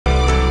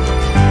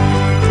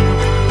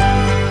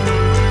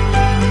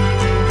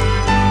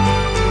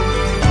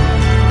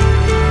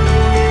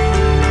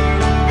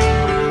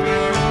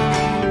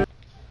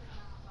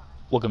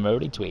Welcome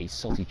everybody to a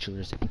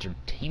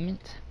SaltyChillersEntertainment.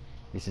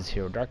 This is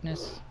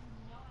Herodarkness.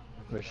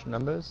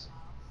 Richnumbers.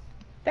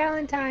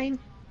 Valetine.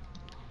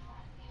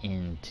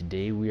 And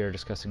today we are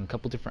discussing a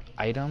couple different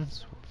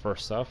items.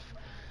 First off,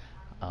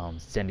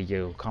 San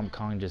Diego Comic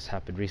Con just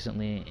happened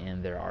recently,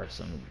 and there are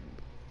some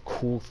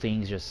cool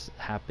things just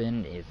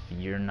happened. If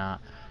you're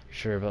not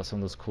sure about some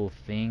of those cool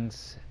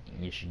things,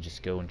 you should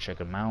just go and check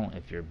them out.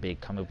 If you're a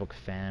big comic book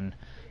fan,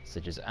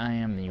 such as I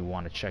am, then you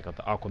want to check out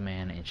the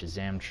Aquaman and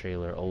Shazam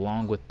trailer,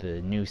 along with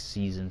the new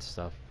season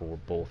stuff for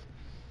both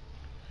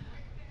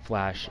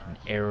Flash and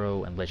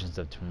Arrow and Legends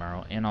of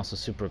Tomorrow, and also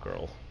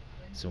Supergirl.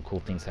 Some cool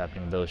things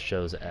happening in those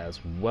shows as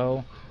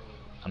well.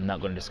 I'm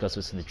not going to discuss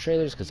what's in the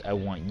trailers because I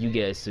want you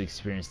guys to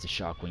experience the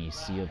shock when you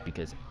see it,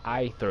 because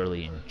I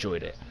thoroughly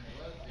enjoyed it.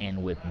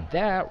 And with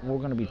that, we're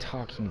going to be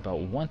talking about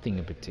one thing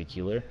in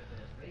particular.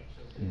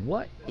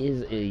 What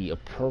is a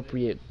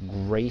appropriate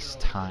grace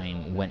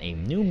time when a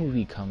new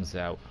movie comes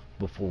out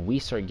before we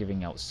start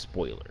giving out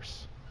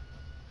spoilers?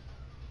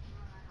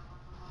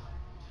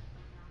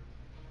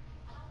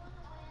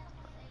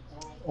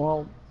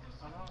 Well,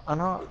 I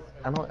know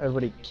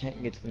everybody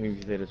can't get to the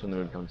movie theaters when the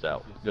movie comes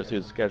out, just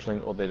due to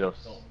scheduling, or they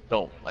just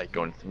don't like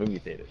going to the movie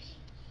theaters.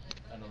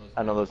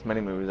 I know there's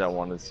many movies I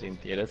wanted to see in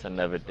theaters, I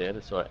never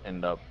did, so I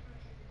end up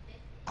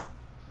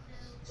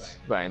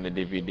buying the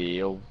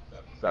DVD or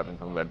grabbing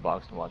from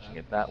Redbox and watching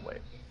it that way.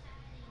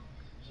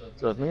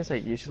 So it means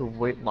that you should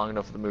wait long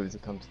enough for the movie to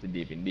come to the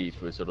DVD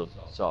for sort of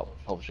stop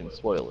publishing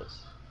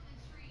spoilers.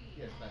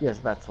 Yes,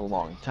 that's a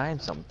long time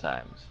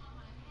sometimes.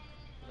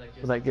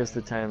 But that gives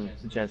the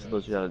chance of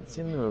those who haven't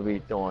seen the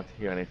movie, don't want to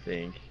hear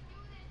anything,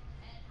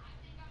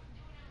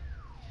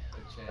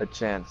 a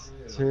chance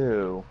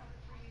to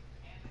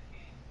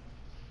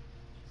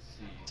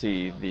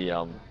see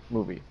the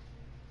movie.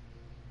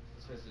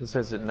 It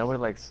says that nobody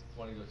likes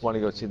want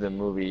to go see the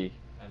movie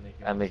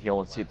and they can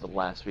only see it the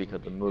last week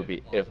of the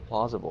movie if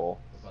possible,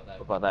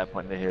 but by that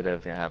point they heard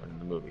everything that happened in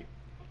the movie.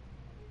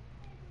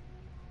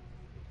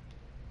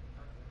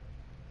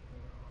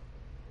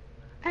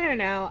 I don't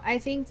know. I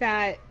think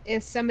that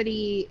if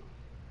somebody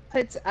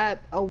puts up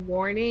a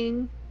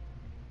warning,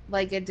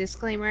 like a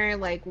disclaimer,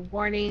 like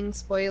warning,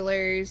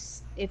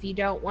 spoilers, if you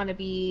don't want to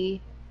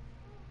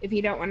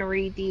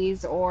read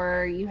these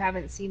or you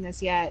haven't seen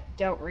this yet,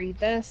 don't read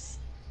this.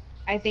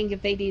 I think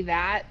if they do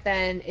that,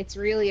 then it's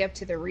really up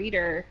to the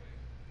reader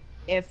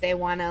if they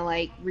want to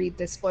like read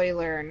the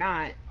spoiler or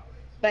not.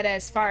 But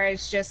as far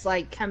as just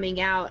like coming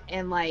out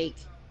and like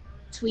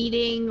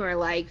tweeting or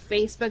like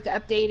Facebook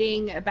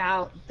updating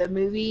about the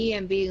movie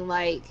and being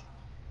like,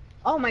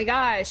 oh my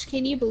gosh,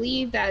 can you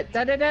believe that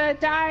da-da-da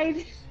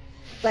died?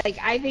 Like,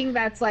 I think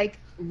that's like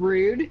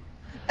rude.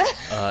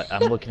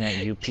 I'm looking at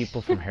you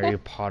people from Harry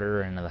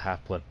Potter and the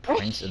Half-Blood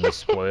Prince and the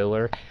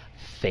spoiler.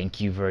 Thank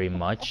you very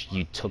much.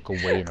 You took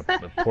away an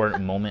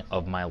important moment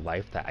of my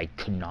life that I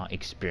could not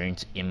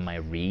experience in my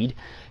read.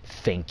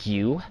 Thank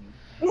you.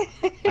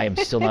 I am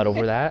still not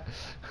over that.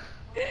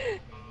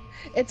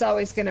 It's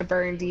always going to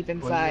burn deep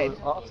inside.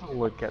 Well, also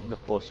look at The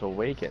Force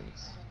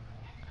Awakens.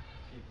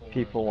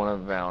 People want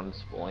to vow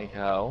spoiling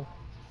how,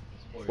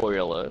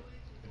 spoiler,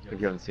 if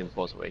you haven't seen The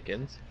Force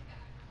Awakens,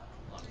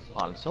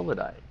 Han Solo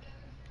died.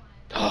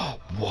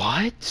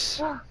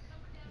 What?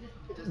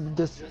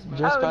 Just by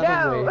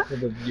the way, for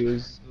the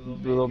views,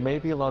 there may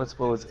be a lot of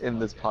spoilers in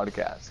this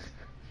podcast.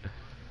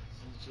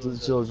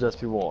 So just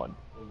be warned.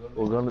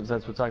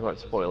 Since we're talking about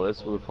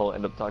spoilers, we'll probably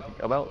end up talking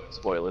about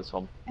spoilers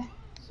from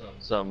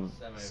some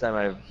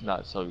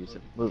not so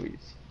recent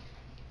movies.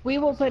 We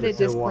will put a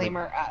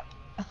disclaimer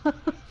up.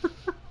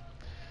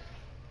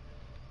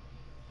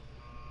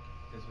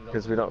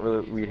 Because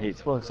we hate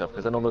spoiling stuff.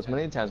 Because I know there's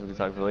many times we can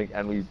talk about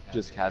and we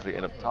just casually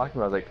end up talking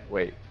about it. Like,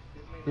 wait,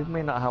 people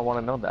may not want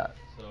to know that.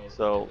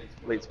 So,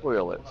 late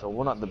spoil it. So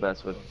we're not the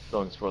best with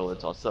throwing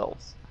spoilers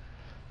ourselves.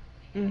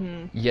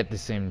 Yet at the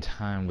same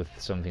time, with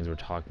some things we're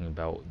talking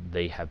about,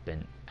 they have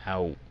been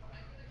out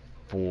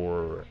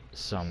for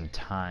some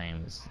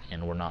times,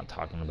 and we're not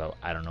talking about,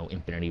 I don't know,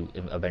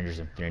 Avengers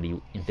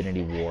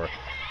Infinity War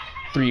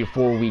 3 or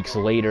 4 weeks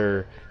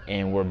later,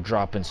 and we're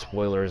dropping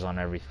spoilers on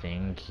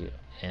everything.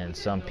 And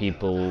some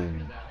people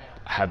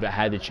have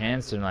had the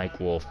chance and like,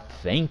 well,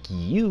 thank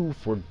you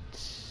for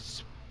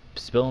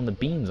spilling the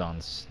beans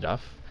on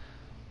stuff.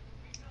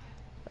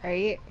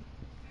 Right?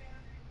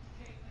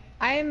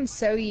 I am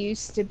so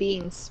used to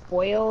being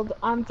spoiled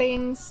on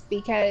things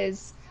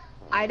because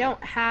I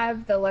don't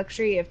have the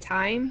luxury of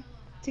time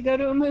to go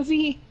to a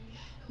movie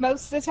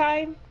most of the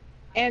time.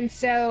 And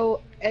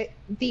so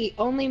the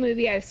only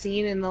movie I've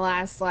seen in the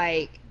last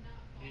like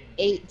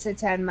 8 to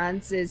 10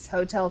 months is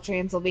Hotel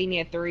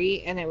Transylvania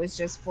 3, and it was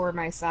just for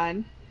my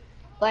son.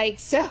 Like,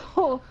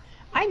 so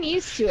I'm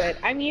used to it.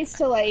 I'm used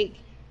to like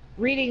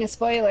reading a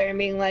spoiler and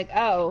being like,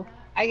 oh,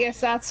 I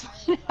guess that's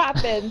what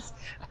happens.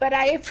 But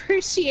I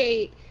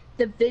appreciate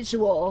the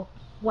visual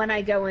when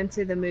I go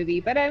into the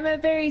movie. But I'm a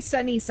very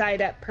sunny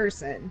side up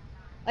person.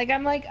 Like,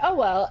 I'm like, oh,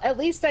 well, at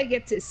least I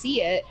get to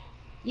see it,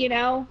 you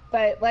know?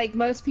 But like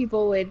most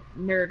people would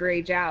nerd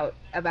rage out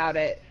about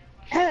it.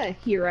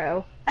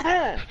 Hero.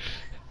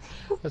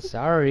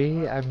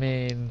 Sorry, I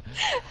mean,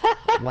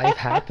 life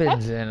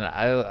happens, and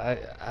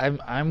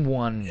I'm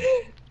one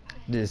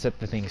to set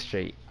the thing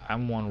straight.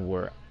 I'm one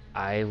where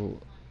I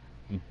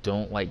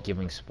don't like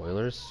giving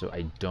spoilers, so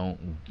I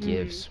don't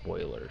give Mm,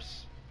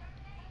 spoilers.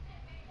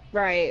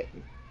 right.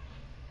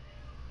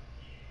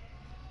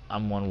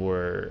 I'm one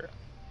where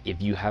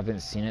if you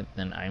haven't seen it,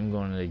 then I'm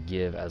going to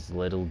give as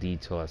little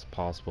detail as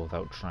possible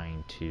without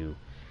trying to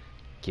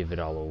give it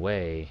all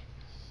away,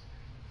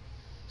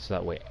 so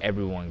that way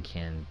everyone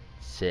can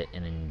sit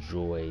and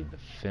enjoy the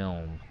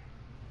film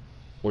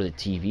or the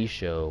TV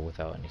show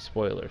without any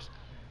spoilers.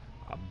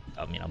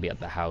 I mean, I'll be at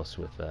the house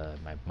with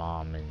my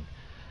mom and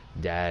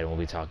dad, and we'll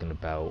be talking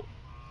about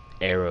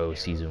Arrow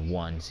season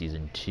 1,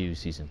 season 2,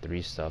 season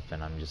 3 stuff,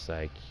 and I'm just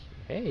like,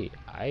 hey,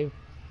 I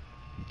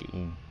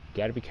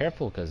gotta be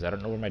careful because I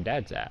don't know where my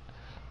dad's at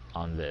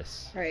on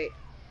this, Right.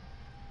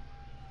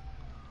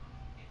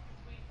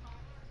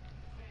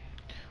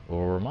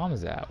 or where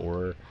mom's at,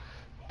 or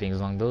things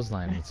along those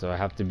lines. And so I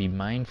have to be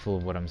mindful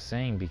of what I'm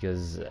saying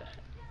because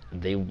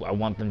I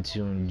want them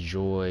to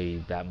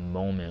enjoy that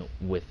moment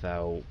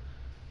without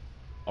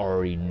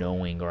already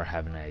knowing or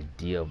having an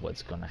idea of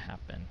what's going to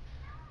happen.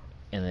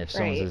 And if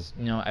someone Right. says,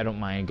 I don't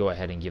mind, go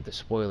ahead and give the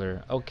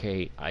spoiler,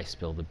 okay, I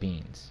spill the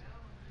beans.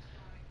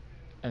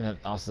 And then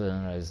also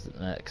there's the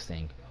next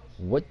thing,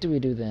 what do we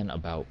do then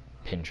about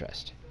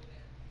Pinterest?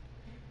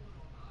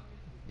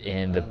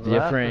 And the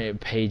different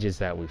pages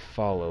that we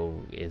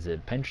follow, is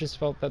it Pinterest's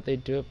fault that they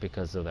do it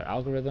because of their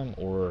algorithm,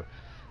 or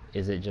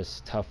is it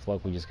just tough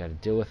luck, we just got to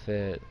deal with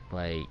it?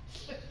 Like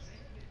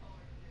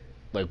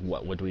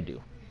what do we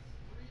do?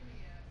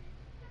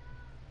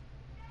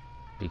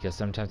 Because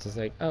sometimes it's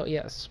like, oh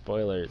yeah,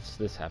 spoilers,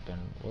 this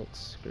happened. Well,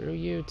 screw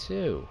you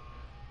too.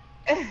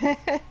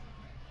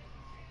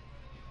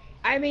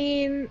 I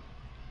mean,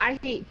 I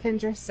hate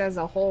Pinterest as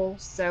a whole,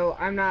 so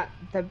I'm not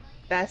the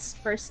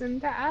best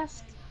person to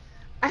ask.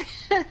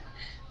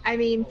 I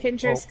mean,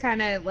 Pinterest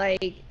kind of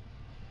like,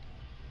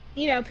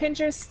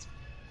 Pinterest,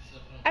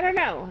 I don't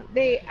know.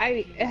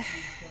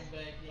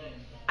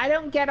 I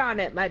don't get on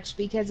it much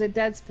because it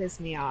does piss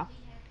me off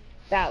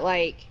that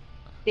like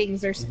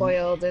things are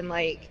spoiled and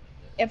like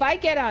if I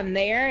get on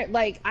there,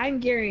 like I'm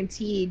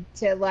guaranteed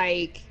to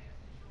like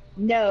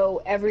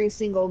know every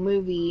single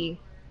movie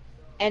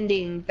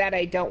ending that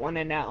I don't want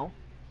to know.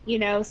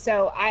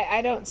 So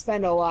I don't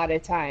spend a lot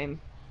of time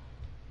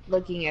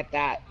looking at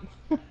that.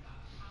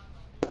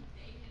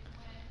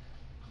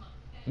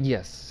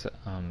 Yes.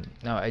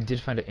 Now, I did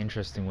find it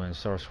interesting when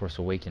Star Wars Force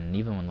Awakens, and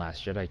even when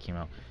Last Jedi came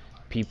out,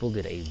 people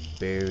did a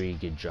very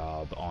good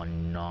job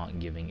on not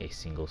giving a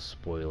single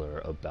spoiler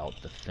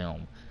about the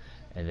film.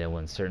 And then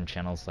when certain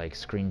channels like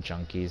Screen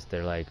Junkies,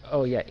 they're like,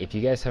 oh yeah, if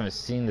you guys haven't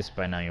seen this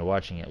by now, you're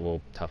watching it,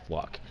 well, tough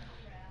luck.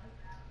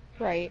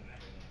 Right.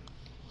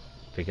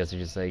 Because they're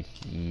just like,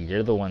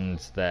 you're the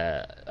ones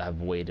that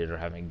have waited or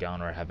haven't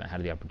gone or haven't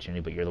had the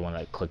opportunity, but you're the one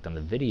that clicked on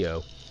the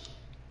video.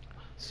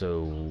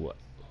 So,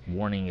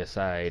 warning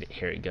aside,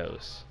 here it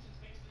goes.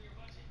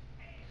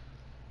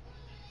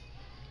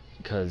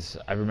 Because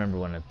I remember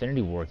when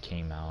Infinity War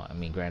came out, I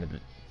mean, granted,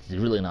 it's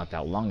really not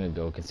that long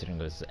ago, considering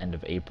it was the end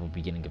of April,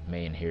 beginning of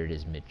May, and here it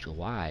is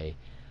mid-July.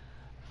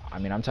 I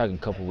mean, I'm talking a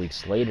couple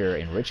weeks later,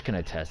 and Rich can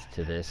attest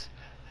to this.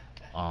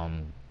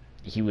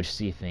 He would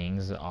see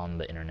things on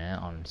the internet,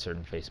 on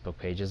certain Facebook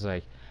pages,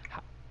 like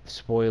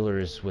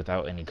spoilers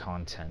without any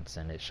contents,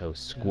 and it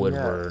shows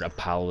Squidward, a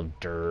pile of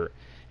dirt,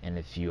 and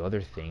a few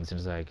other things. It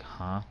was like,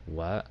 huh,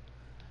 what?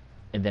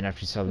 And then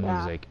after you saw the movie, it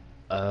was like,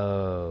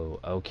 oh,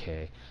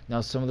 okay.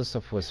 Now, some of the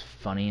stuff was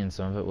funny, and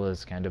some of it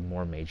was kind of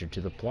more major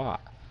to the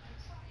plot.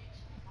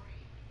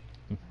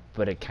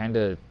 But it kind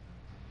of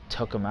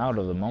took him out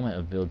of the moment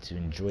of being able to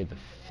enjoy the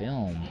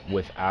film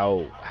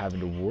without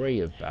having to worry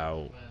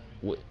about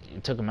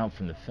it took him out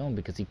from the film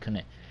because he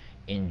couldn't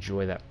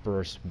enjoy that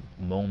first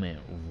moment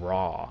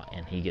raw,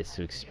 and he gets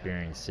to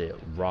experience it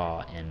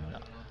raw and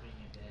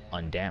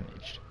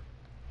undamaged,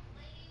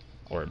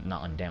 or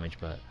not undamaged,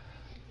 but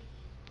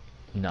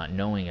not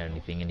knowing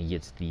anything, and he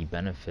gets the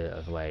benefit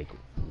of like,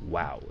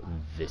 wow,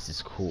 this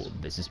is cool,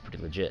 this is pretty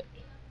legit.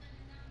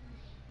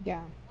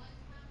 Yeah.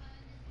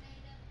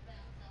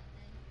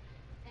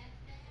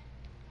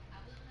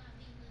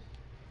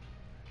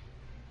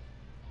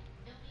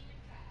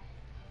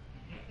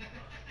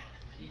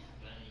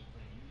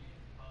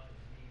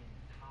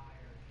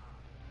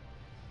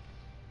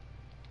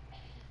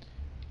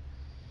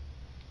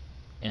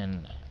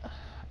 And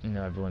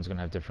everyone's gonna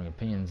have different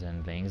opinions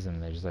and things,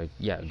 and they're just like,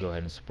 yeah, go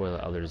ahead and spoil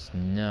it. Others,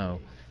 no.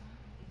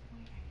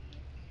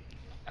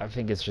 I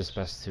think it's just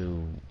best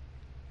to,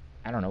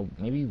 I don't know,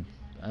 maybe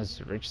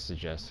as Rich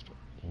suggests,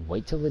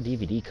 wait till the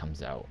DVD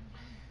comes out.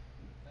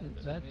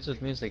 That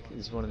just means like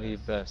it's one of the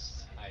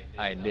best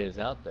ideas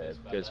out there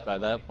because by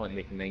that point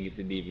they can then get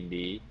the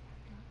DVD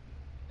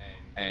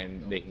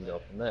and they can go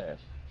from there.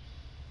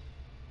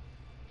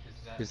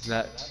 Because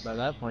by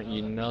that point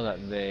you know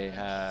that they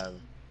have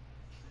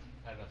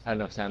had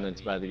enough time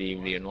to buy the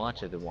DVD and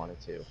watch it if they wanted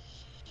to.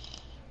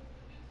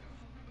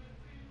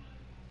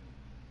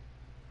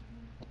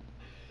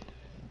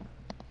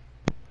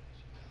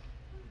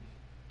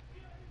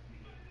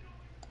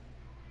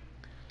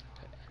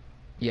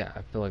 Yeah,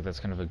 I feel like that's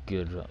kind of a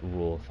good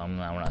rule of thumb.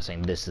 We're not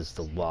saying this is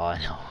the law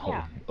and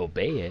Yeah.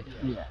 obey it.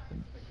 Yeah,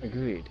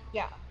 agreed.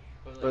 Yeah.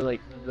 But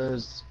like, there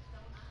is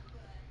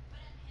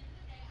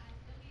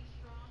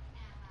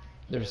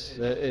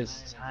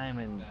time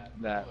in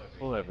that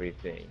for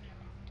everything.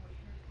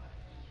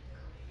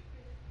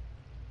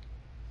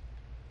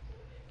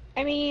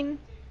 I mean,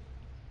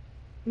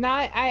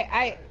 not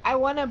I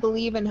want to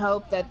believe and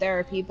hope that there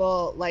are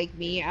people like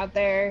me out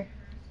there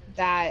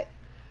that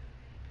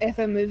if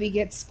a movie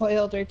gets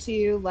spoiled or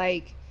two,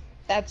 like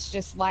that's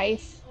just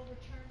life.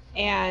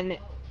 And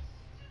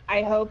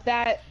I hope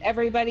that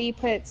everybody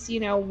puts,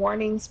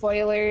 warning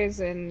spoilers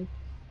and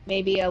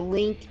maybe a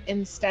link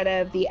instead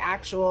of the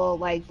actual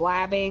like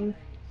blabbing,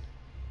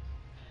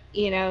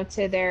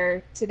 to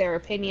their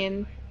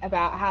opinion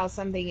about how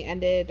something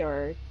ended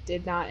or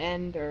did not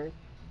end or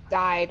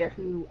died or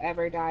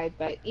whoever died.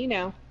 But,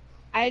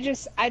 I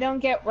don't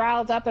get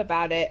riled up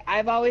about it.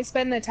 I've always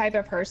been the type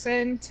of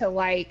person to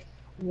like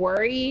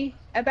worry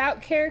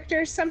about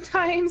characters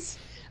sometimes.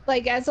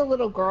 Like as a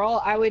little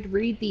girl, I would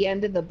read the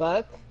end of the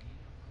book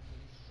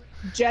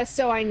just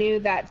so I knew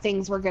that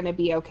things were going to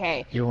be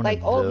okay. You're one Like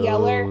of Old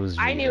Yeller, those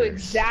I knew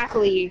readers.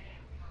 exactly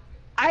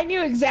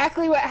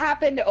what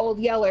happened to Old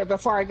Yeller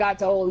before I got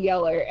to Old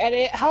Yeller, and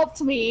it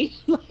helped me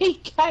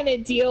like kind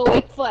of deal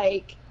with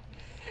like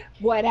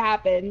what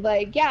happened.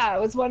 Like, yeah,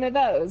 it was one of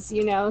those,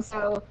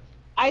 So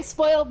I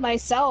spoiled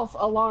myself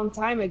a long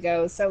time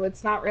ago, so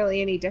it's not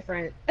really any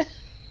different.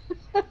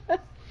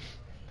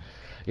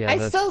 Yeah, I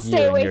that's still you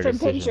stay and away your from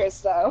decision.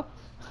 Pinterest though.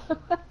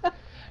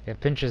 Yeah,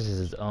 Pinterest is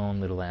his own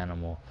little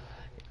animal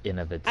in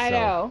of itself. I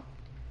know.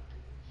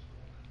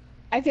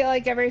 I feel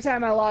like every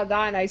time I log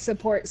on, I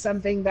support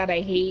something that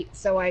I hate,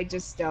 so I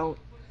just don't.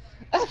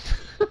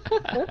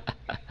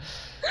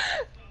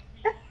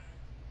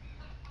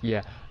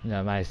 Yeah,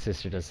 no, my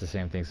sister does the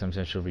same thing.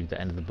 Sometimes she'll read the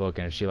end of the book,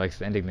 and if she likes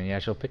the ending, then yeah,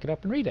 she'll pick it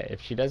up and read it.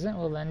 If she doesn't,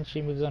 well, then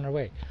she moves on her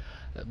way.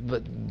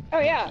 But Oh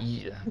yeah.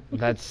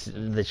 that's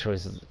the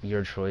choice,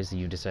 your choice.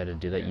 You decided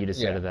to do that. You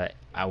decided that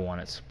I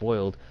want it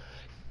spoiled.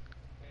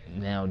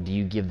 Now, do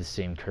you give the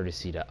same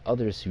courtesy to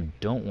others who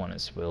don't want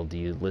it spoiled? Do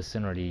you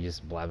listen, or do you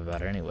just blab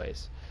about it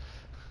anyways?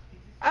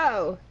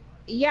 Oh,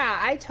 yeah,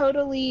 I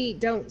totally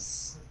don't.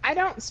 I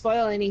don't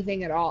spoil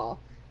anything at all.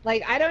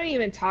 Like, I don't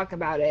even talk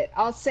about it.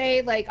 I'll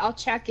say, like, I'll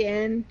check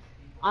in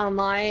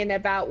online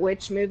about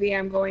which movie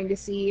I'm going to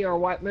see or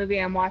what movie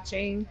I'm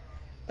watching,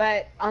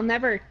 but I'll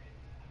never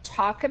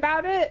talk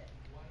about it,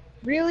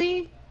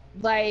 really,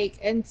 like,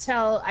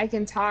 until I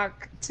can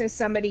talk to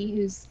somebody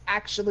who's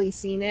actually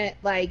seen it,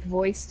 like,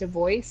 voice to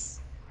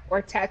voice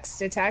or text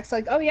to text.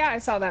 Like, oh, yeah, I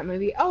saw that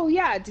movie. Oh,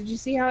 yeah, did you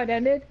see how it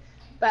ended?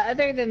 But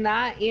other than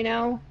that,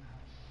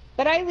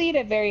 but I lead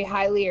a very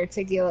highly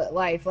articulate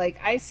life. Like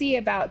I see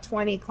about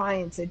 20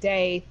 clients a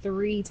day,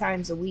 3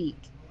 times a week.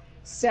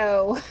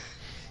 So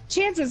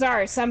chances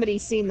are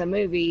somebody's seen the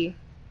movie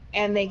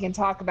and they can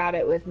talk about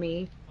it with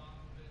me.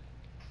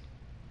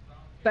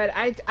 But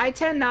I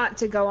tend not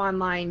to go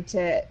online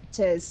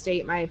to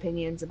state my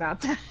opinions about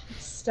that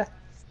stuff.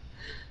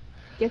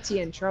 Gets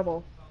you in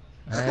trouble.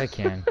 I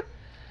can.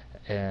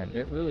 And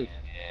It really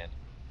can.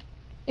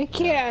 It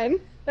can.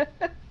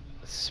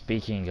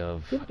 speaking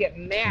of People get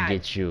can mad.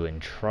 get you in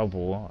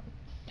trouble,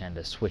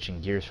 and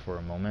switching gears for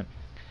a moment,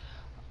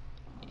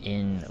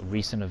 in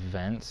recent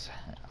events,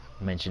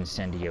 I mentioned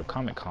San Diego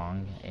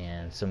Comic-Con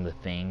and some of the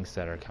things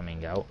that are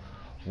coming out.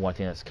 One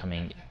thing that's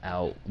coming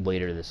out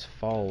later this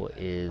fall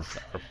is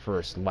our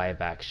first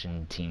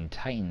live-action Teen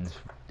Titans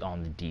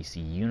on the DC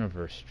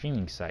Universe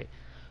streaming site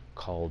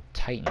called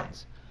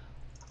Titans.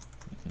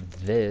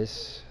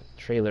 This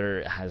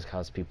trailer has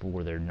caused people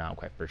where they're not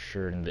quite for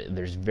sure, and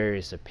there's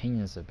various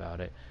opinions about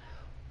it.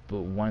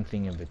 But one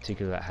thing in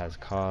particular that has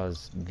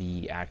caused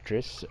the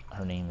actress,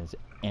 her name is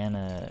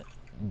Anna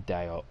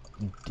Diop,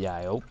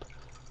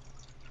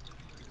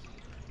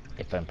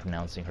 if I'm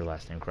pronouncing her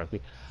last name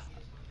correctly,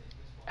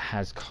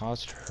 has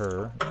caused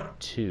her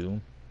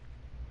to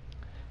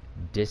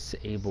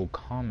disable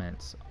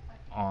comments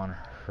on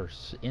her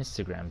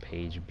Instagram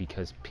page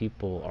because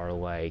people are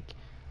like,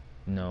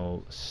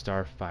 no,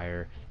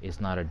 Starfire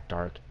is not a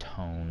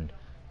dark-toned,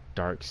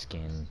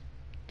 dark-skinned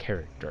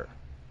character.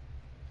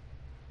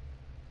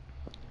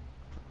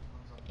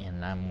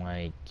 And I'm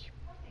like,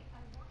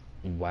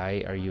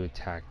 why are you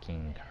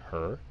attacking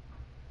her?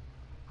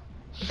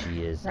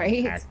 She is Right.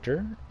 an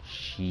actor.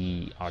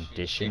 She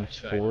auditioned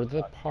for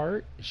the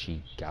part.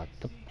 She got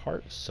the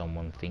part.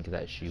 Someone think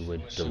that she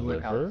would She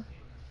went out. deliver.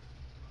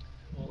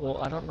 Well,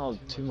 I don't know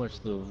too much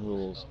the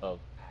rules of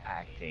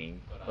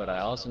acting, but I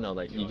also know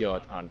that you go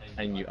out on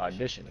and you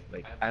audition.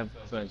 Like I have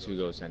friends who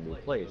go send do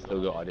plays.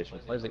 They'll go audition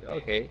for plays. Like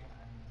okay,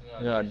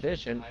 in the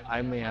audition,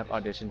 I may have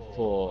auditioned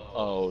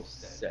for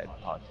said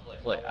part of the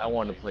play. I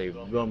want to play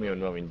Romeo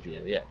and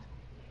Juliet,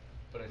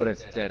 but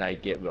instead I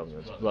get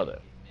Romeo's brother.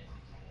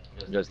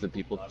 Just the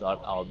people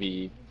thought I'll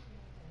be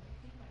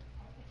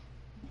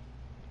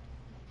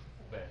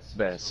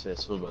best fit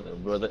for Romeo's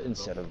brother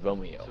instead of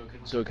Romeo.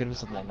 So it could be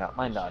something like that.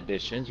 My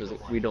auditions was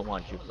like, we don't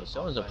want you for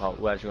so and so part.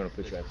 We're actually going to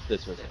put you as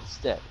this person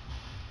instead.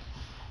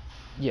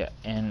 Yeah,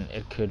 and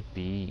it could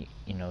be,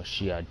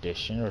 she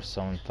auditioned or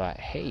someone thought,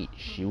 hey,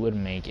 she would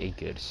make a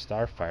good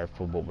Starfire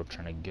for what we're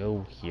trying to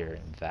go here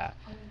and that.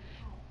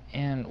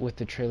 And with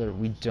the trailer,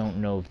 we don't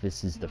know if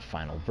this is the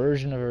final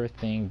version of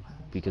everything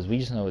because we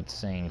just know it's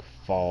saying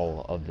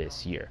fall of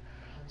this year.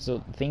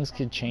 So things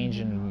could change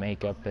and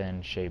make up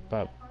and shape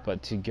up.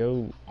 But to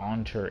go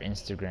onto her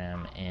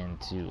Instagram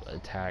and to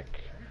attack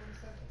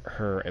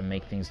her and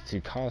make things to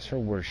cause her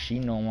where she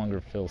no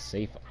longer feels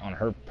safe on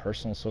her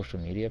personal social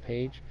media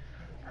page,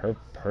 her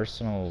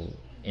personal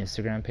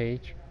Instagram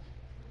page,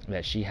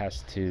 that she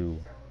has to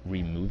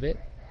remove it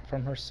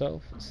from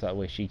herself so that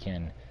way she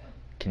can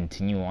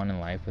continue on in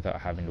life without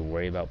having to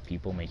worry about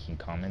people making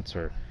comments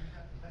or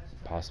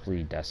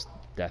possibly death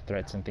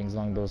threats and things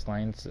along those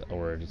lines,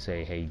 or to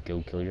say, hey,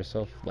 go kill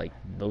yourself. Like,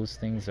 those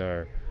things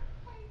are,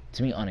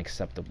 to me,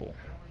 unacceptable.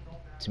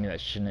 To me, that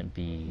shouldn't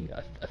be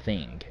a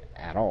thing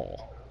at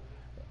all.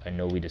 I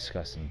know we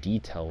discussed in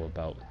detail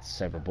about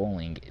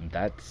cyberbullying, and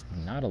that's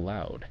not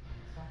allowed.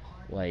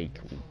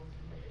 Like,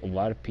 a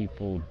lot of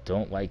people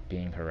don't like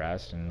being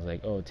harassed, and it's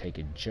like, oh, take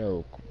a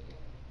joke.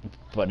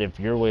 But if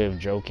your way of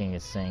joking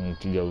is saying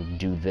to go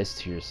do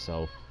this to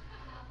yourself,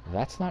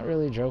 that's not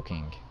really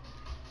joking.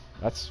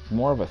 That's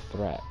more of a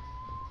threat.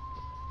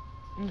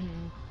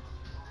 Mm-hmm.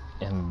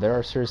 And there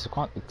are serious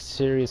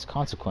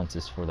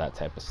consequences for that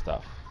type of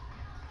stuff.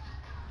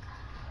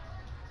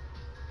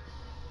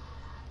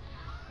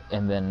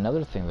 And then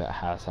another thing that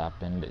has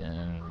happened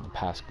in the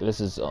past, this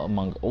is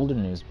among older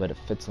news, but it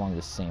fits along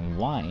the same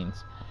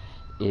lines,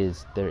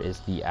 is there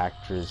is the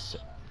actress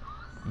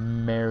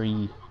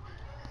Kelly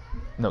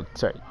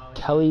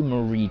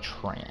Marie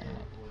Tran.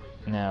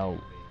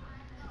 Now,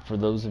 for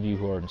those of you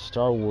who are in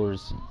Star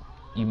Wars,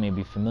 you may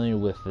be familiar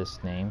with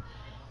this name.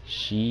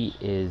 She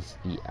is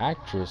the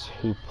actress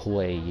who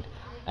played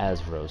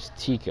as Rose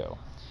Tico.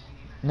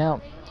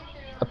 Now,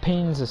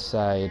 opinions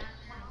aside,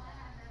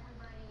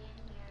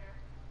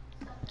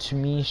 to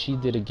me, she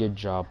did a good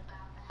job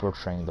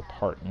portraying the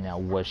part. Now,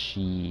 was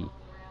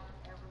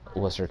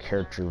her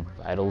character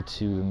vital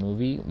to the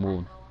movie?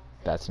 Well,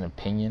 that's an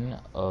opinion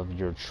of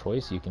your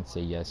choice. You can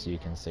say yes, you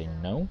can say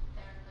no.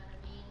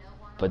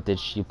 But did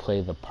she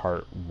play the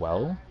part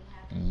well?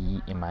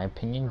 In my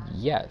opinion,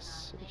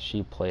 yes.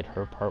 She played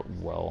her part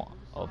well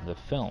of the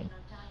film.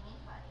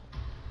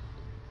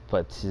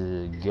 But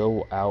to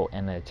go out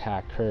and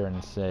attack her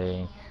and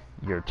say,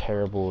 you're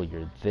terrible,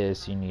 you're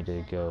this, you need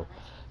to go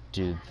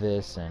do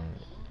this, and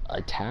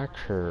attack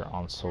her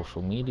on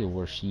social media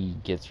where she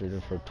gets rid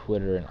of her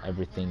Twitter and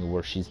everything,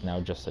 where she's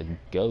now just a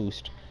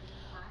ghost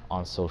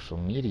on social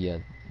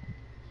media,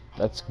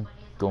 that's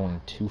going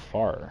too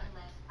far.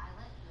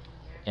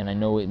 And I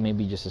know it may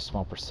be just a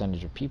small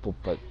percentage of people,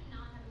 but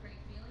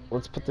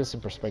let's put this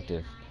in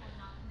perspective.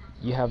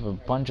 You have a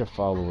bunch of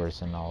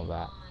followers and all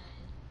that,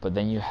 but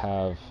then you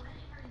have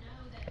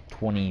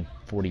 20,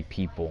 40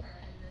 people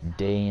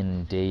day in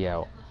and day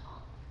out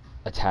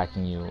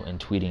attacking you and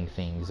tweeting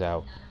things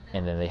out,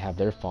 and then they have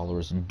their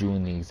followers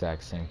doing the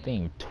exact same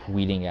thing,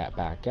 tweeting it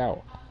back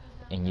out,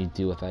 and you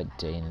deal with that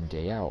day in and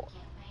day out.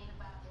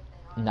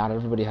 Not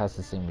everybody has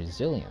the same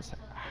resilience.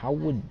 How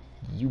would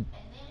you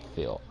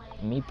feel?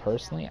 Me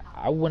personally,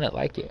 I wouldn't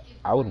like it.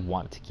 I would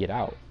want to get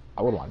out.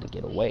 I would want to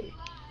get away.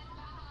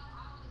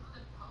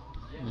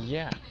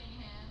 Yeah.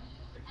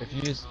 If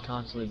you're just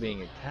constantly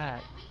being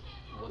attacked,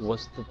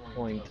 what's the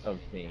point of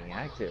being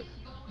active?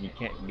 You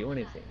can't do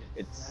anything.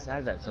 It's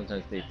sad that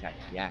sometimes they attack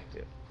the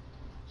active.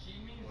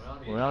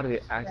 In reality,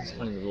 the actors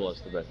playing the role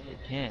as the best they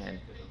can.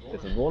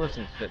 If the role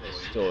doesn't fit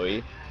the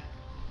story,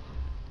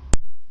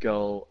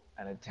 go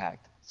and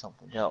attack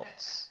something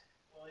else,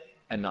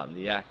 and not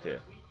the actor.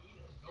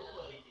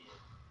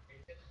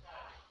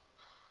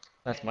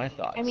 That's my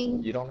thoughts. I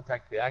mean, You don't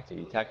attack the actor,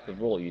 you attack the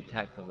role, you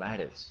attack the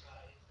writers.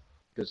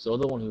 Because they're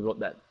the one who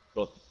wrote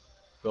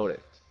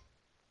it.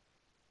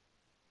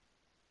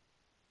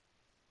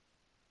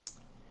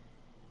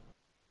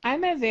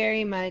 I'm a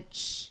very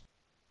much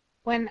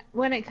when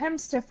it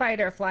comes to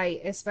fight or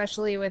flight,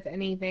 especially with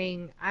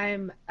anything,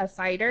 I'm a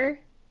fighter.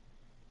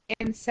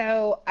 And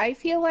so I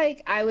feel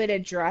like I would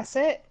address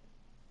it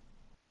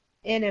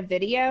in a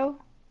video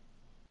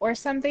or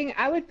something.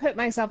 I would put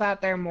myself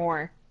out there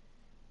more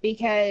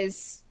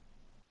because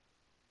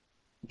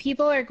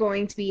people are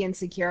going to be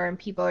insecure and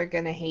people are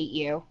going to hate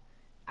you.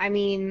 I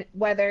mean,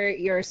 whether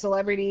you're a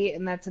celebrity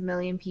and that's a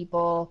million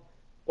people,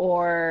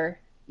 or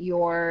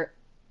you're,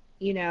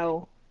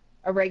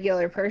 a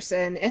regular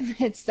person and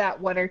it's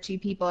that one or two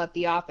people at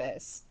the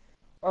office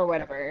or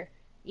whatever,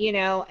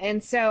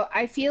 And so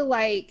I feel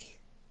like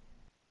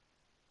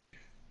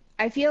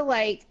I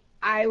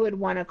would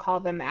want to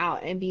call them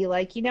out and be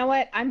like, you know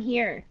what, I'm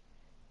here.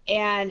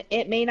 And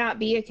it may not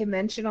be a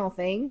conventional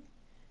thing,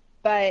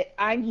 but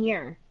I'm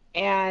here.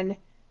 And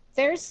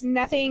there's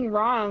nothing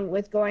wrong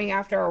with going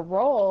after a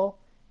role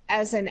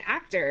as an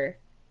actor.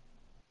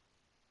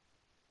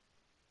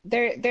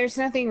 There's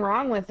nothing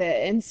wrong with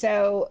it. And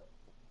so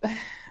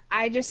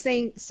I just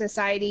think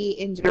society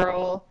in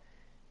general,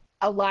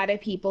 a lot of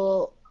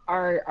people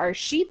are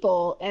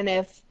sheeple, and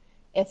if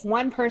if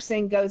one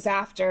person goes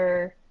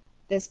after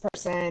this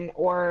person,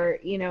 or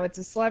it's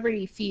a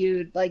celebrity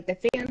feud, like the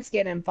fans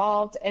get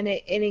involved, and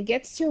it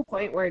gets to a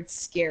point where it's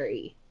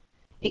scary.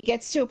 It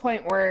gets to a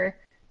point where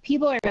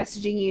people are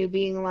messaging you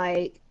being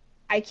like,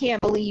 I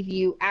can't believe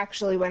you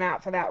actually went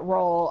out for that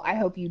role. I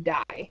hope you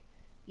die.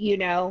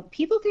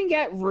 People can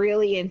get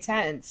really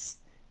intense,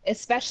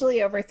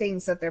 especially over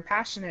things that they're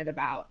passionate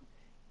about.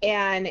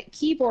 And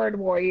keyboard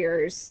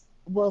warriors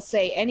will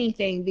say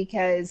anything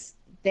because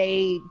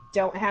they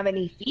don't have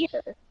any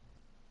fear.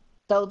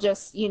 They'll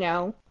just,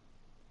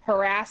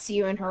 harass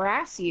you and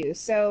harass you.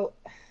 So,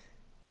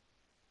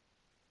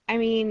 I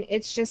mean,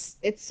 it's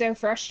so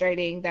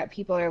frustrating that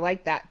people are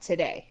like that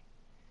today.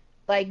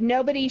 Like,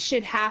 nobody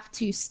should have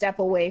to step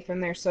away from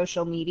their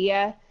social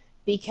media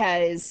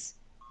because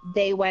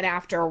they went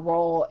after a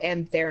role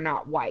and they're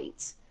not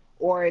white,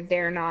 or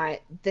they're not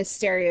the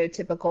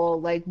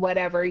stereotypical, like,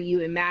 whatever you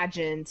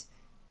imagined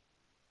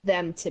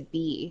them to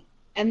be.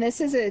 And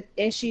this is an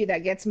issue that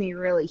gets me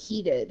really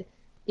heated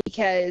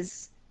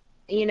because,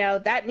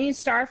 that new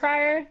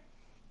Starfire,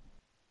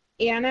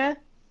 Anna,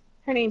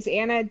 her name's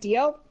Anna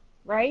Diop,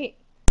 right?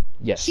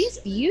 Yes. She's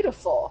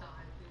beautiful.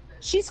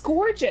 She's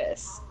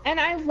gorgeous.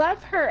 And I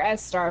love her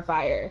as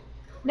Starfire.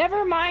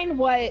 Never mind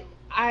what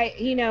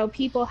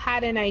people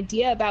had an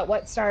idea about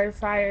what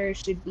Starfire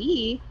should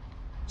be.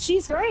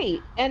 She's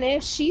great. And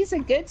if she's a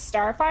good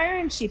Starfire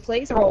and she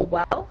plays a role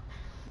well,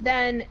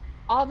 then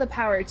all the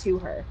power to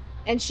her.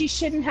 And she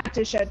shouldn't have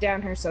to shut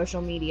down her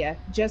social media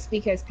just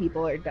because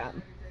people are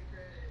dumb.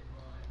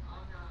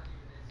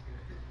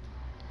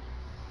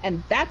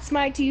 And that's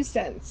my 2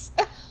 cents.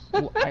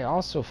 Well, I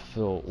also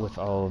feel with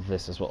all of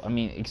this as well. I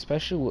mean,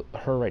 especially with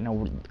her right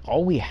now,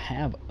 all we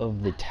have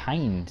of the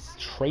Titans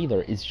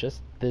trailer is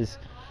just this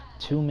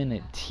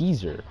 2-minute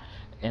teaser.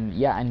 And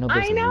yeah, I know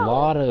there's a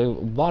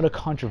lot of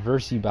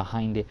controversy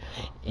behind it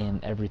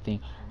and everything.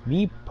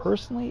 Me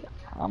personally,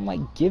 I'm like,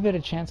 give it a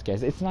chance,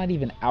 guys. It's not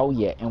even out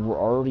yet, and we're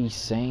already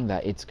saying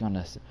that it's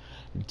gonna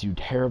do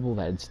terrible,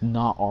 that it's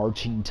not our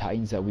Teen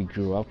Titans that we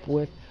grew up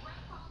with.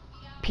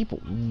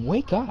 People,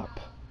 wake up.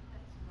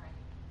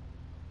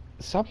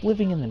 Stop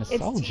living in the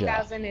nostalgia.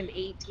 It's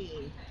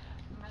 2018.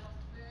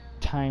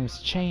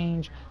 Times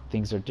change,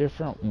 things are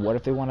different. What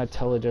if they want to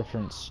tell a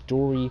different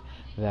story?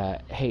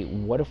 That, hey,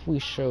 what if we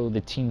show the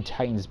Teen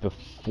Titans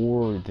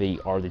before they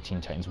are the Teen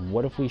Titans?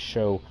 What if we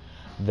show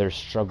their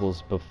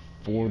struggles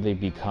before they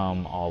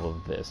become all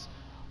of this?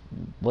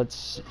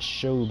 Let's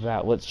show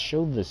that. Let's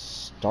show the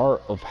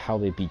start of how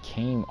they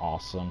became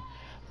awesome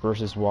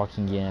versus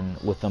walking in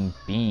with them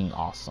being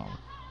awesome.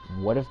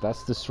 What if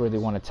that's the story they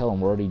want to tell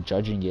and we're already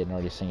judging it and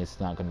already saying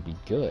it's not going to be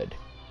good?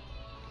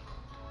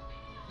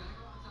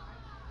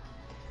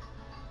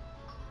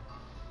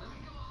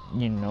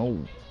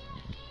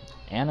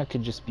 Anna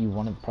could just be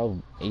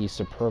probably a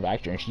superb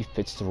actor, and she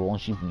fits the role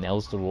and she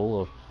nails the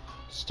role of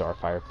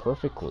Starfire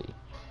perfectly.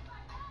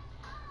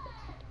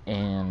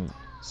 And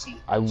she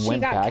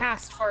got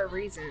cast for a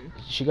reason.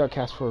 She got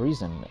cast for a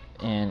reason.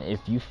 And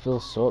if you feel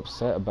so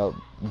upset about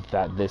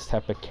that this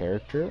type of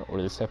character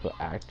or this type of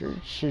actor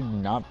should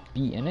not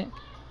be in it,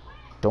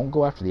 don't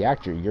go after the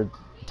actor. You're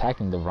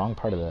attacking the wrong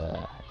part of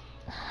the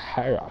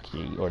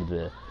hierarchy or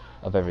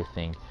of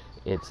everything.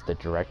 It's the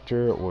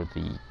director or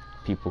the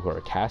people who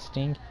are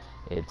casting.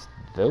 It's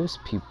those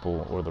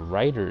people or the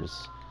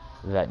writers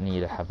that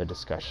need to have a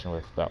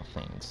discussion about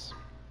things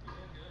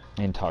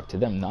and talk to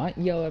them, not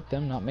yell at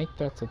them, not make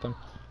threats at them.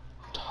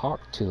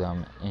 Talk to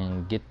them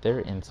and get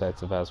their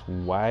insights of as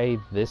why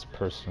this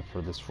person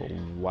for this role,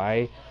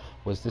 why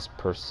was this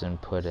person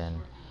put in,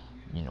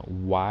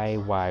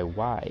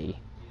 why,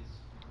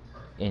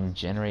 and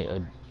generate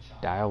a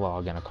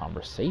dialogue and a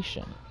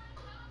conversation.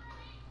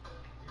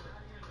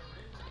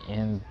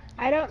 And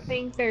I don't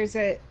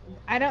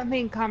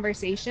think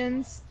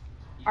conversations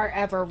are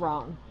ever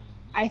wrong.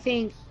 I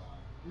think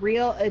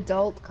real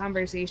adult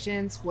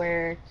conversations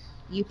where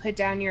you put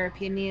down your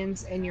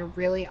opinions and you're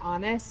really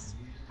honest,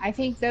 I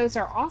think those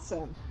are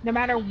awesome, no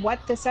matter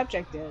what the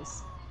subject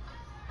is.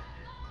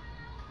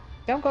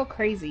 Don't go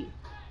crazy.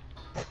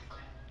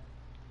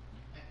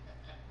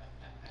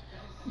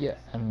 Yeah,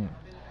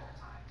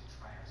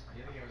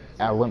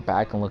 I went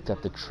back and looked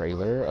at the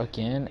trailer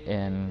again,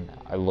 and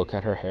I look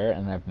at her hair,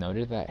 and I've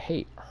noted that,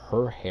 hey,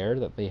 her hair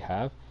that they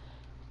have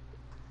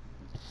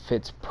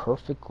fits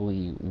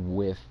perfectly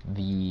with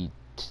the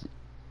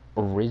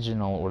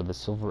original or the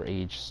Silver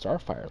Age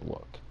Starfire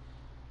look.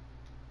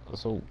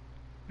 So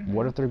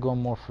what if they're going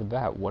more for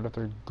that? What if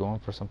they're going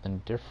for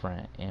something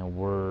different and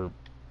we're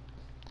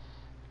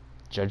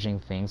judging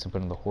things and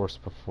putting the horse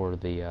before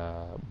the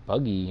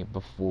buggy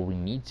before we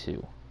need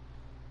to?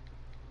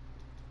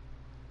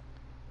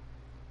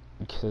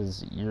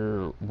 Because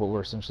what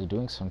we're essentially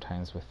doing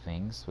sometimes with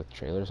things, with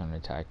trailers and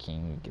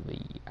attacking the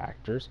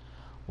actors,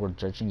 we're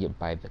judging it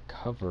by the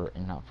cover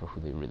and not for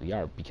who they really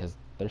are, because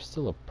they're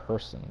still a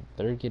person.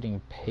 They're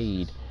getting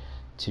paid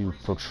to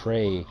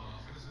portray,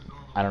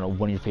 I don't know,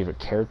 one of your favorite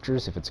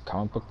characters, if it's a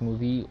comic book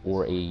movie,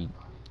 or a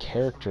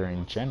character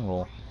in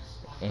general,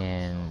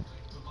 and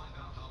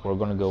we're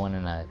going to go in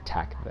and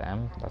attack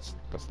them.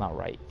 That's not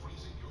right.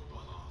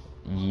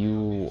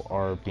 You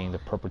are being the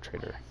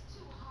perpetrator.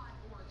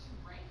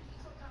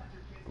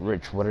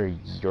 Rich, what are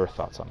your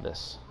thoughts on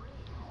this?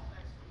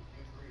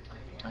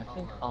 I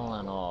think all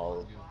in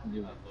all,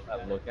 you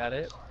look at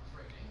it.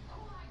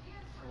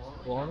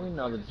 For all we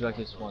know, the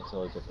director just wants to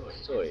tell a different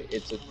story.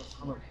 It's a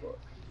comic book.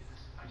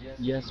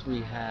 Yes,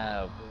 we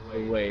have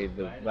the way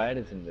the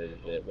writers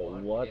envisioned it, but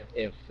what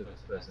if the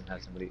person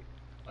has somebody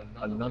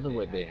another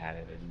way they had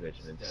it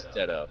envisioned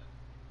instead of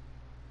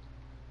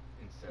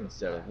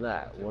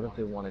that? What if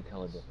they want to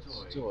tell a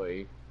different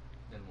story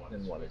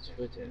than what is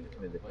written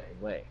in a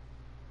different way?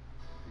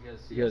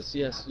 Because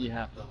yes, you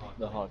have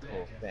the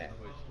hardcore fan,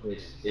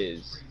 which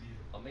is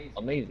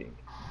amazing.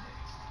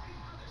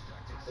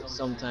 But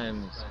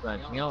sometimes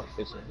branching out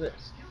is a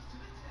risk.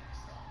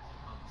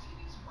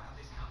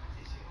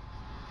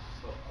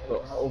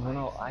 But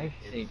overall, I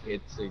think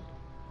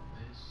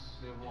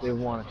they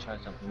want to try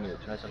something new,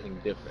 try something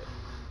different.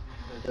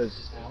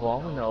 Because for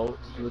all we know,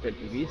 if you look at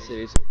TV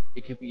series,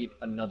 it could be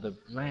another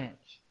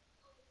branch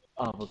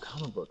of a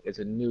comic book. It's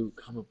a new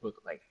comic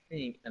book like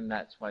thing, and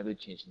that's why they're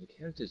changing the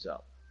characters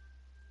up.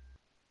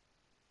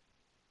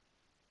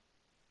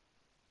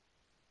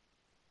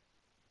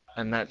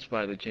 And that's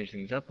why they changed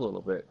things up a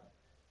little bit.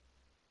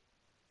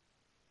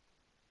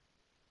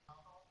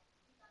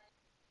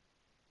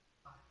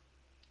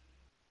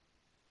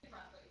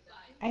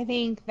 I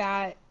think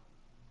that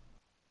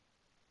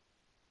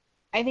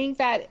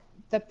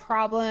the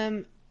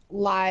problem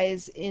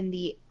lies in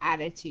the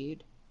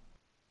attitude.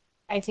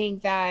 I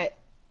think that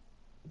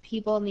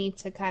people need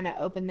to kind of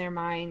open their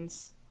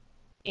minds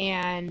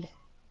and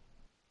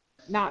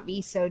not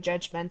be so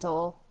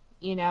judgmental,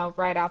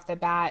 right off the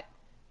bat.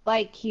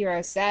 Like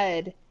Hiro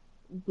said,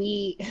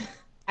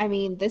 I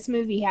mean, this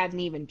movie hadn't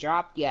even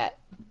dropped yet,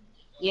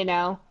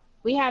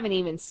 We haven't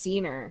even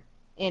seen her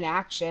in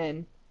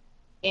action.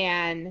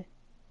 And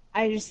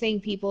I just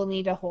think people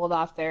need to hold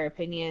off their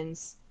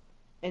opinions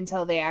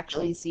until they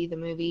actually see the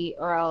movie,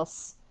 or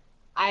else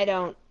I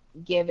don't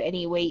give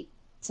any weight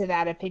to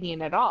that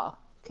opinion at all,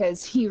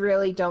 because you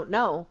really don't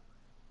know.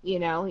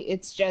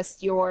 It's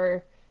just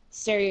your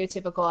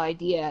stereotypical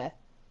idea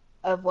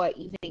of what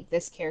you think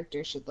this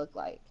character should look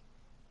like.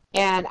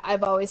 And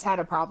I've always had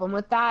a problem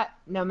with that,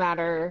 no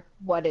matter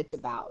what it's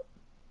about.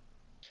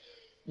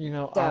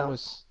 I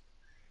was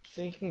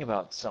thinking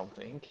about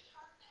something,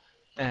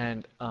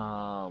 and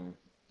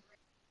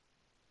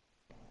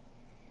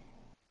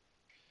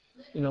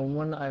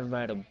when I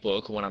write a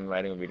book, when I'm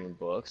writing or reading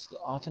books, the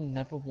author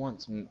never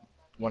wants,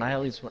 when I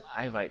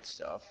write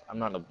stuff, I'm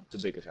not the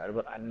biggest writer,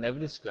 but I never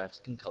describe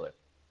skin color.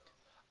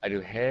 I do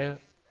hair,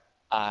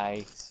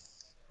 hair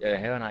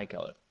and eye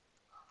color.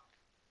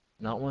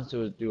 Not once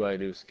do I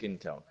do skin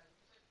tone.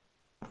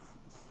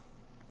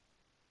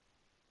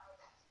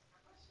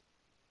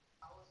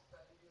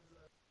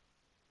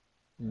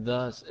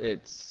 Thus,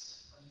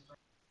 it's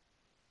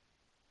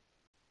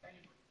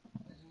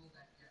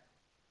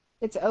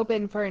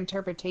open for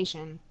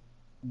interpretation.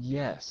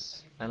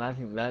 Yes, and I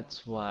think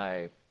that's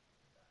why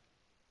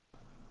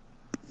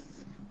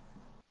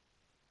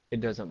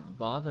it doesn't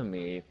bother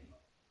me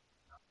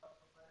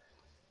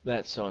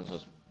that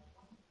so-and-so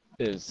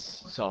is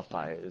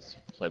soft-eye is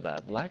played by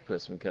a black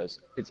person,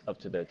 because it's up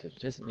to their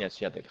interpretation. Yes,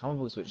 you have the comic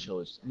books which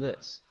shows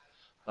this.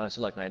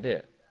 So like an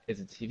idea, it's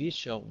a TV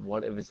show.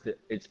 What if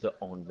it's the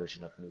own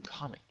version of a new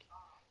comic?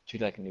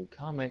 Treat it like a new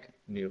comic,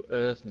 new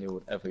Earth, new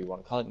whatever you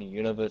want to call it, new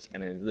universe,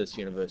 and in this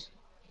universe,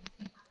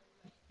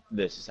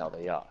 this is how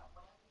they are.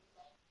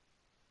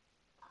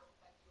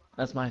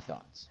 That's my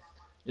thoughts.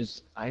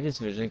 I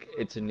just envision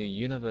it's a new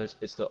universe.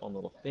 It's the own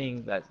little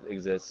thing that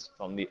exists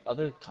from the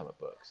other comic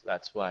books.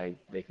 That's why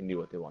they can do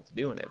what they want to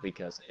do in it,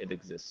 because it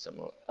exists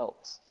somewhere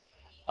else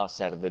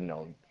outside of the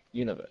known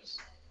universe.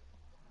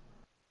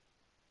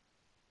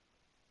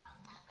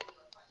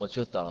 What's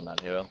your thought on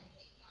that, Hero?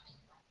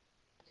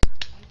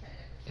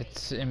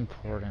 It's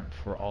important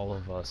for all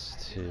of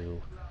us to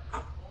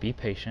be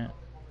patient,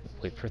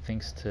 wait for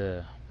things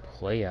to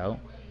play out,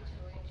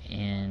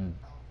 and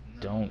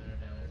don't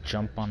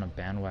jump on a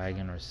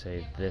bandwagon or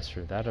say this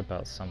or that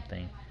about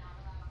something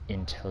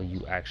until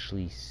you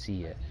actually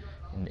see it.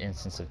 In the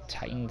instance of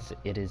Titans,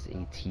 it is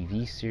a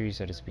TV series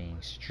that is being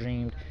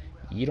streamed.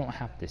 You don't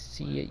have to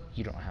see it,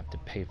 you don't have to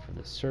pay for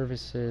the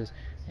services,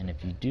 and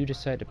if you do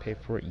decide to pay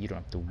for it, you don't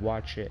have to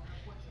watch it,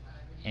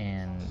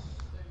 and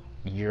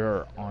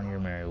you're on your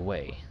merry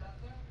way.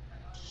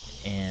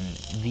 And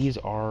these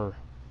are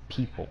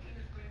people.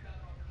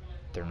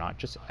 They're not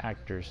just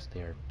actors,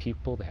 they are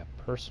people. They have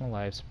personal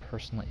lives,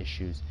 personal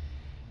issues,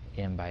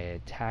 and by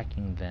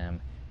attacking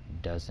them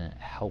doesn't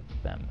help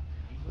them.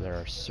 There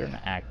are certain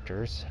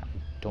actors, I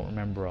don't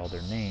remember all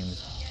their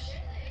names,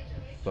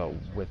 but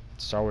with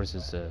Star Wars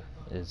as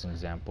an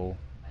example,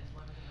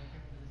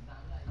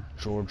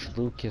 George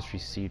Lucas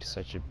received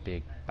such a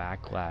big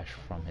backlash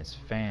from his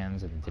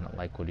fans and didn't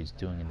like what he's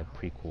doing in the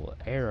prequel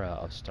era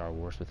of Star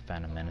Wars with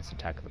Phantom Menace,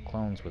 Attack of the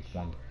Clones, with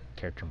one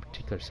character in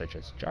particular such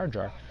as Jar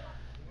Jar.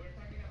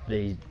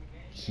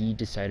 He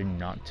decided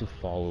not to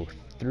follow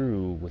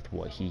through with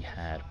what he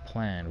had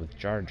planned with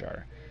Jar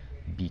Jar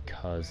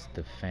because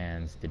the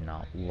fans did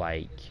not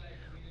like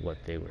what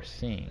they were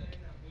seeing.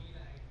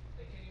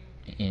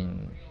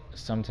 And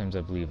sometimes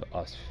I believe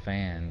us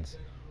fans,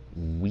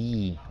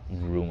 we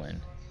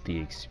ruin the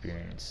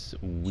experience,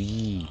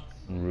 we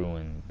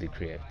ruin the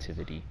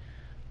creativity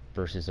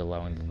versus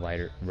allowing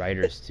the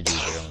writers to do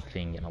their own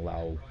thing and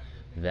allow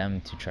them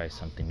to try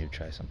something new,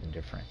 try something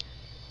different.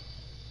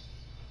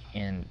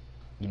 And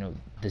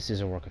this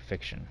is a work of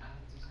fiction.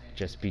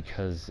 Just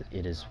because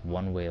it is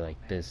one way like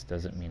this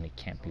doesn't mean it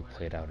can't be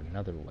played out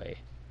another way.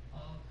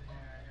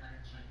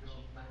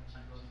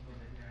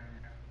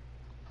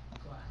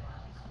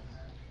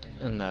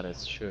 And that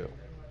is true.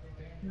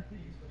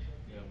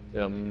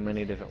 There are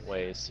many different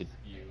ways to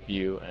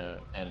view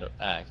and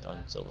act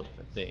on several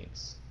different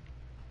things.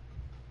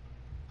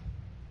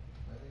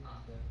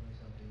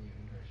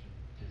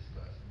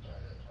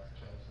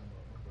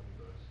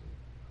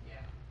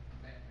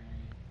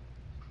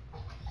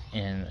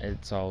 And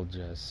it's all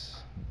just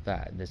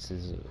that. This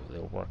is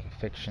a work of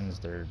fictions.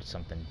 They're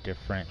something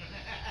different.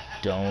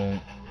 Don't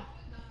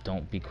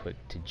be quick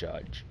to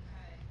judge.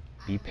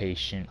 Be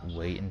patient,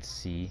 wait and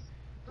see.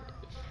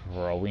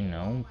 For all we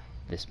know,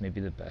 this may be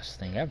the best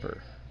thing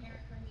ever.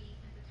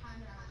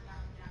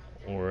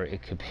 Or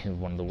it could be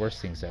one of the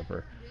worst things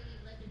ever.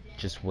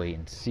 Just wait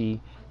and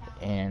see.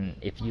 And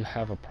if you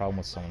have a problem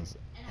with someone's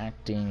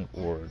acting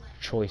or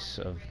choice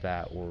of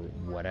that or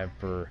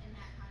whatever,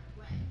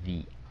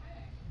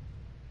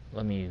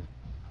 let me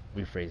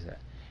rephrase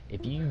that.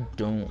 If you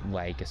don't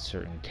like a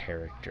certain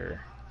character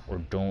or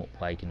don't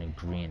like an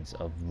agreement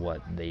of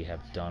what they have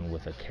done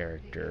with a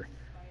character,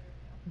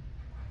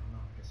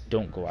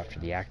 don't go after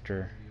the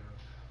actor.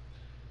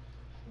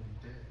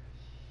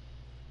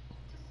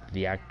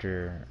 The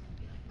actor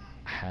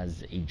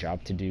has a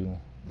job to do.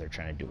 They're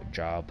trying to do a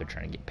job. They're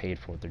trying to get paid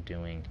for what they're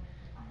doing.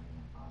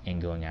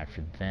 And going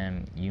after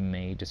them, you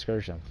may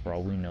discourage them. For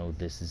all we know,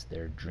 this is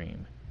their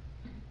dream.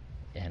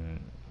 And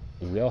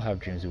we all have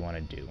dreams we want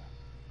to do.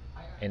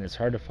 And it's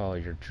hard to follow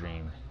your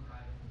dream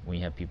when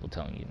you have people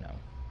telling you no.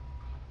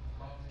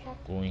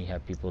 When you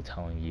have people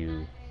telling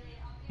you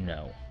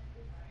no.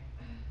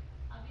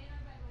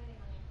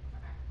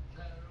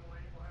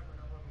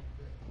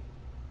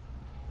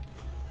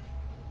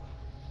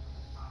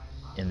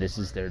 And this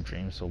is their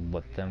dream, so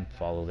let them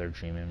follow their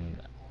dream and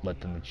let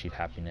them achieve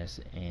happiness,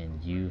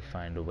 and you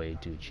find a way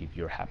to achieve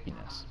your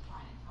happiness.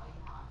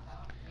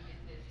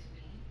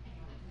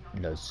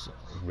 Does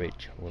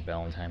Rich or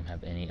Valentine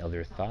have any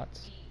other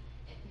thoughts?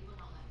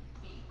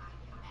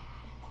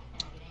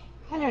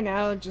 I don't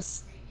know,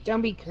 just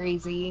don't be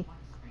crazy.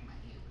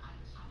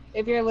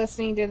 If you're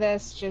listening to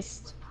this,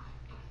 just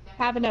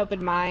have an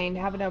open mind,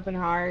 have an open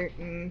heart,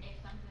 and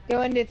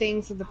go into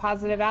things with a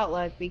positive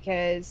outlook,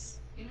 because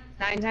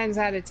 9 times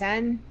out of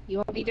 10, you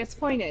won't be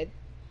disappointed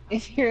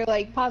if you're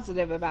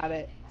positive about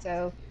it.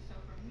 So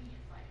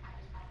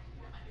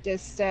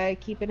just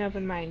keep an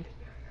open mind.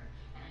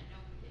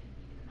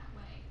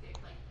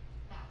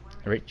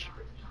 Rich?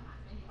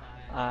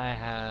 I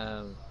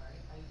have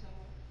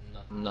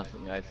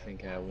nothing I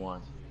think I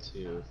want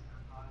to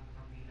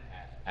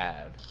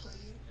add.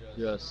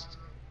 Just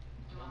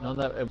know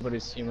that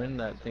everybody's human,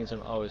 that things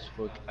don't always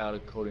work out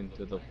according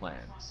to the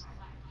plans.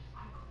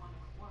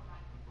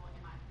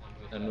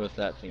 And with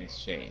that,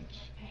 things change.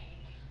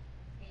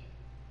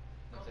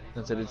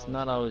 And that it's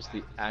not always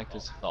the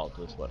actor's fault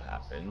with what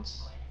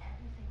happens.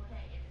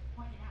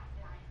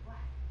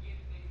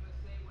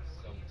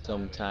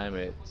 Sometimes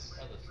it's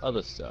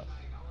other stuff.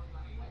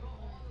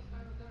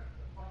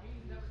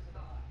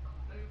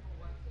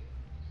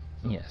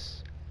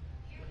 Yes.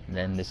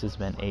 Then this has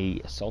been a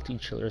Salty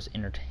Chillers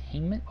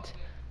Entertainment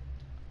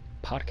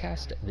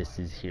podcast. This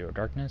is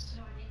Herodarkness.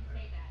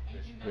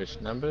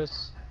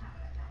 Richnumbers.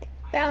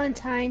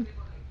 Valentine.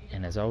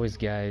 And as always,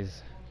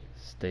 guys,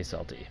 stay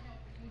salty.